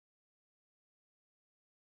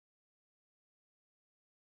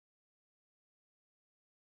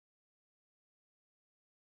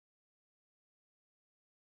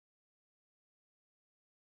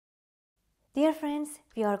Dear friends,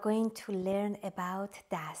 we are going to learn about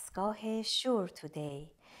Dastgahe Shour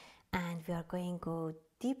today, and we are going to go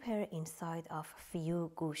deeper inside of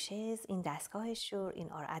few Gushes in Dastgahe Shour in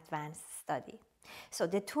our advanced study. So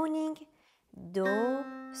the tuning Do,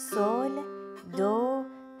 Sol, Do,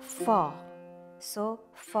 Fa. So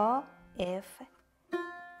Fa, F,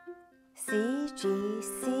 C, G,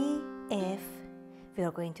 C, F. We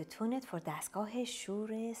are going to tune it for Dastgahe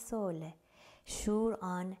Shour Sol. Shour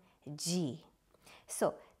on G.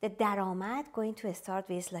 So the Daramad going to start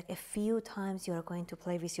with like a few times you are going to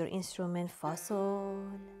play with your instrument Fa Sol,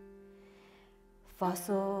 Fa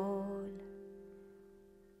Sol.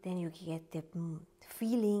 Then you get the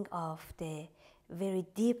feeling of the very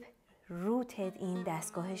deep rooted in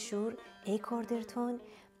Dastgahe Shour A quarter tone,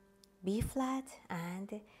 B flat,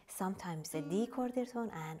 and sometimes the D quarter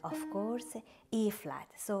tone, and of course E flat.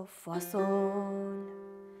 So Fa Sol,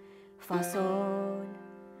 Fa Sol.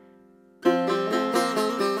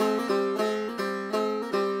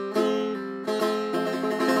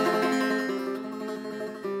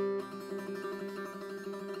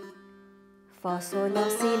 Fa sol la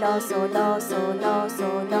si la sol la sol la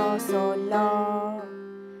sol la sol la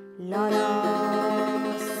la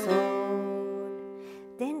la sol.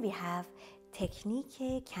 Then we have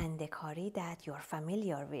technique kandekari that you're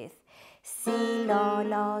familiar with. Si la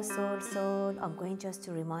la sol sol. I'm going just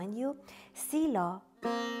to remind you. Si la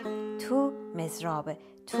two mezrab,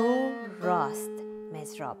 two rast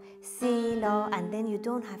mezrab. Si la, and then you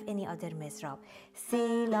don't have any other mezrab.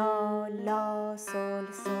 Si la la sol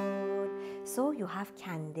sol. So you have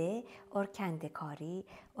kande or kandekari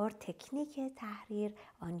or technique tahrir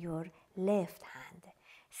on your left hand.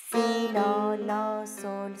 Si la la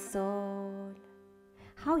sol sol.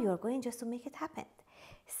 How you are going just to make it happen?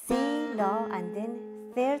 Si la, and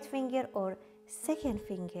then third finger or second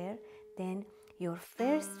finger, then your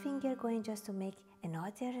first finger going just to make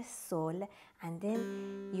another sol, and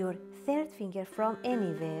then your third finger from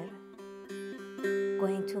anywhere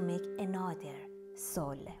going to make another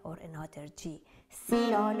sol or another G. Si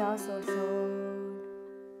la la sol sol.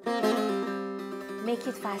 Make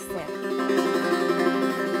it faster.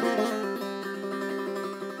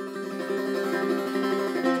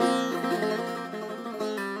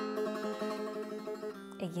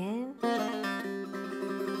 Again.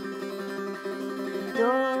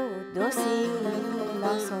 Do si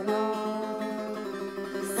la sol la.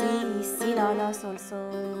 Si la la sol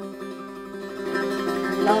sol.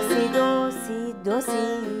 La si do si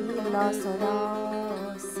la sol la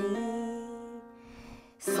si.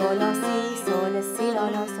 Sol la si la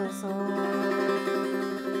la sol sol.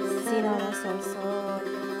 Si la la sol sol.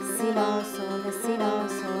 Si la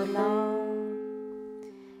sol la.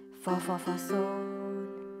 Fa sol.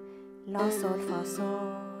 La sol fa sol.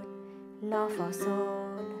 La fa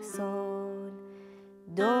sol sol.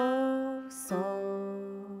 Do sol.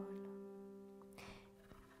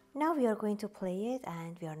 Now we are going to play it,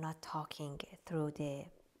 and we are not talking through the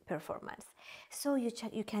performance. So you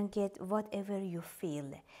can get whatever you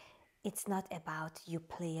feel. It's not about you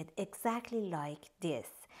play it exactly like this.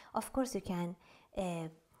 Of course, you can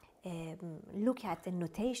look at the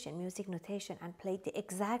notation, music notation, and play the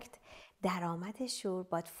exact Daramad Shour,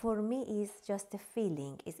 but for me is just the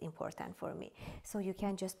feeling is important for me. So you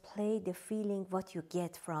can just play the feeling, what you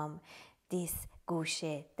get from this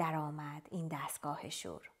Gusheh Daramad in Dastgahe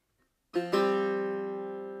Shour.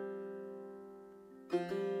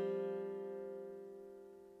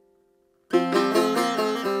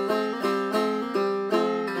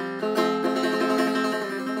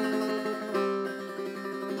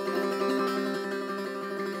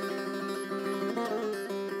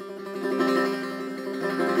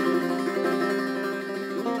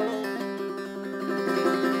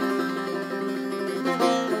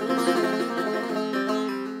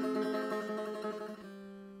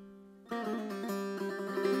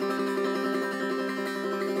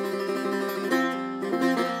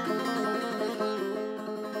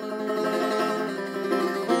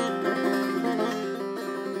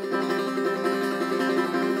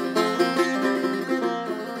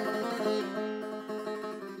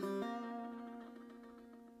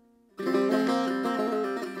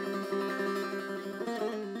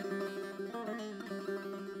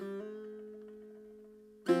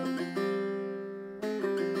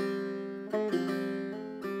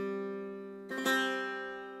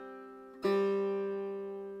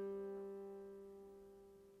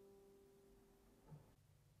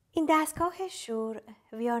 In Dastgahe Shour,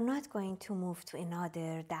 we are not going to move to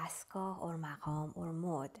another dastgah or maqam or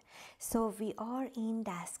mod. So we are in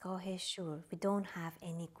Dastgahe Shour. We don't have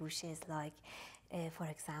any gushes like for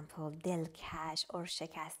example, دلکش or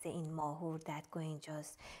شکسته این ماهور that going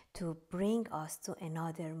just to bring us to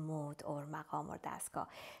another mood or مقام or دستگاه.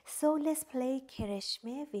 So let's play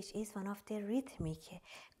کرشمه which is one of the rhythmic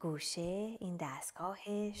گوشه in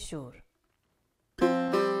دستگاه شور.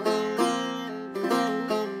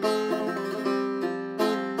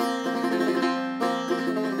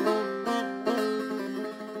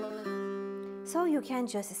 So you can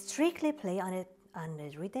just strictly play on it on the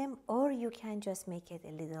rhythm, or you can just make it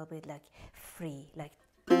a little bit like free, like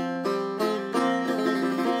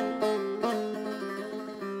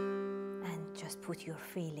and just put your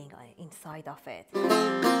feeling inside of it.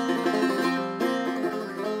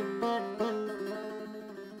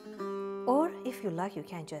 Or if you like, you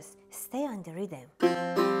can just stay on the rhythm.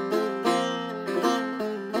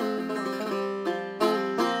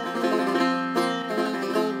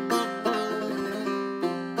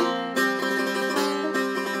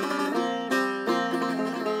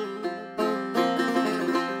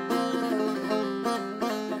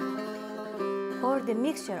 The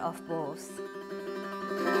mixture of both.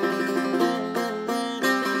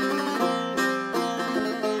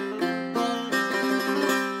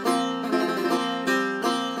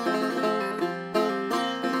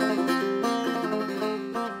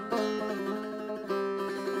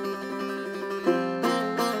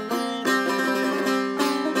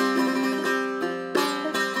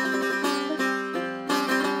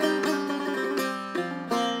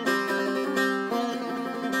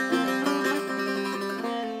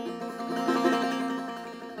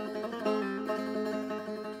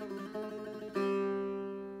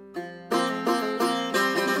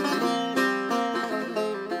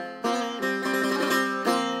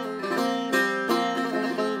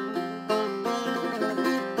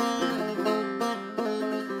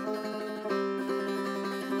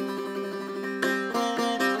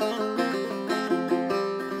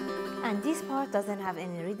 Doesn't have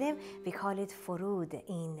any rhythm. We call it فرود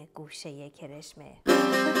in گوشه کرشمه.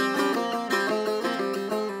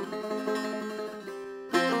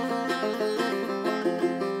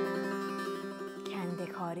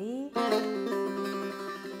 کنده‌کاری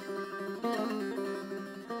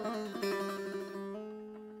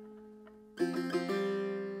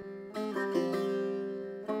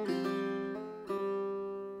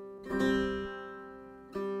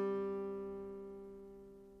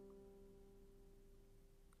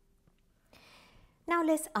Now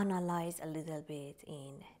let's analyze a little bit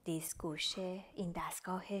in this گوشه in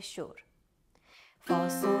دستگاه شور. فا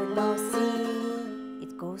سول لا سی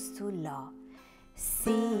it goes to لا.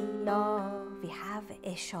 سی لا we have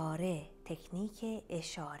اشاره تکنیک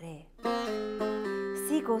اشاره.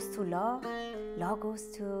 سی goes to لا, لا goes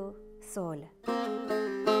to sol.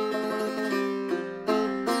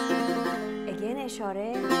 Again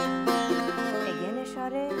اشاره, again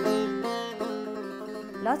اشاره.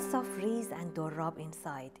 Lots of riz and dorab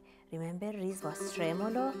inside. Remember, riz was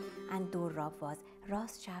tremolo and dorab was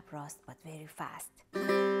rast chap rast, but very fast.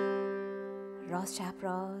 Rast chap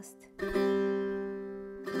rast.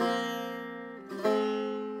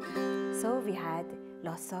 So we had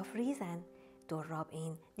lots of riz and dorab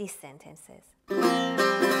in these sentences.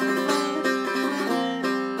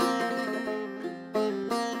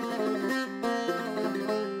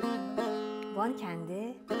 One kande.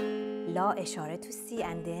 لا اشاره to C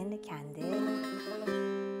and then کنده.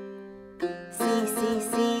 سی سی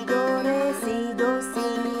سی دو ره سی دو سی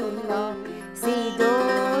لا سی دو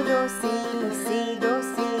دو سی سی دو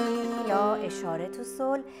سی لا اشاره to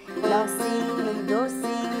sol. لا سی دو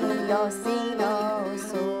سی لا سی لا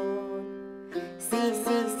sol. سی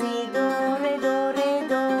سی سی دو ره دو ره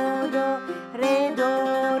دو دو ره دو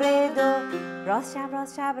ره دو راست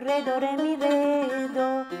شب ره دو ره می ره دو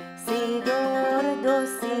سی دو ره دو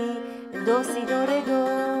سی دو سی دو ره دو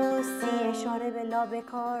سی اشاره به لا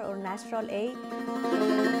بکار or natural A.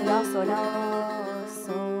 لا سول لا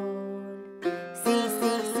سول. سی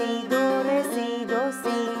سی سی دو ره سی دو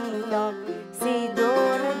سی لا سی دو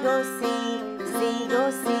ره دو سی سی دو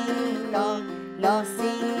سی لا لا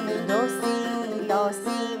سی دو سی لا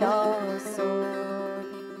سی لا سول.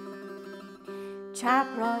 چپ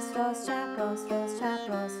راست راست چپ راست راست چپ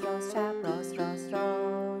راست راست چپ راست راست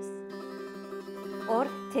راست or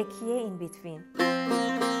تکیه in between.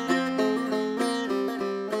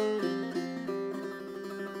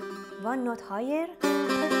 One note higher.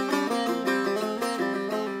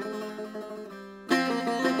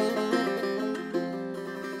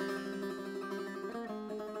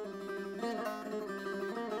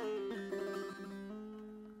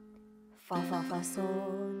 Fa fa fa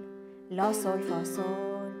sol, la sol fa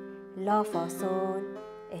sol, la fa sol.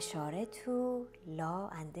 اشاره to لا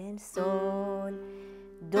and then sol,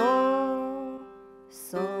 do,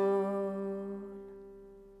 sol.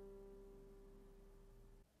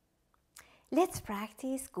 Let's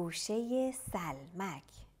practice گوشه سلمک.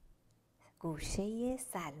 گوشه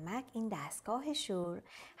سلمک in دستگاه شور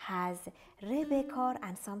has re bekar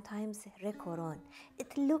and sometimes re koron.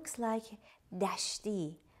 It looks like dashti,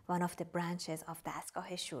 one of the branches of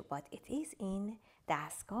دستگاه شور, but it is in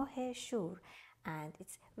دستگاه شور and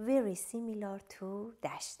it's very similar to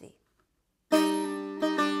dashti.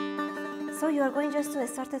 So you are going just to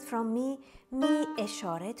start it from mi,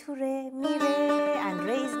 اشاره to re, mi re, and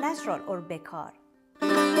re is natural or bekar.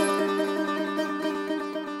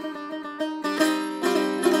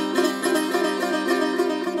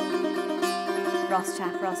 راست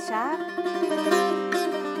چپ راست چپ.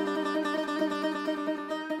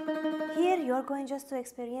 Here you are going just to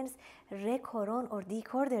experience re koron or D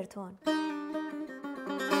quarter tone.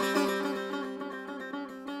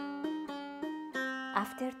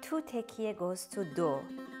 After two tekiye goes to do.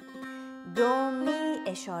 Do mi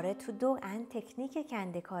اشاره to do and تکنیک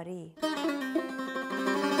کنده‌کاری.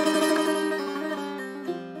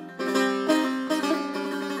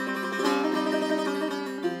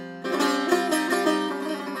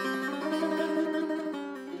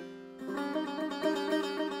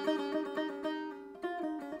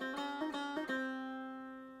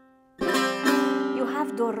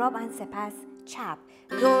 دوراب and سپس چپ.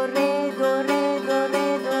 دو ره دو ره دو ره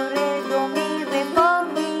دو ره دو می ره فا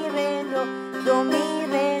می ره دو دو می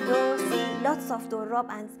ره دو سی. Lots of دوراب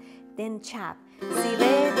and then چپ. سی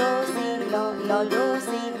ره دو سی لا لا دو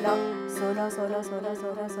سی لا سولا سولا سولا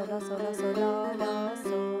سولا سولا سولا سولا لا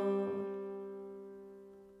سول.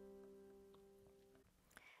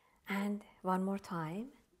 And one more time.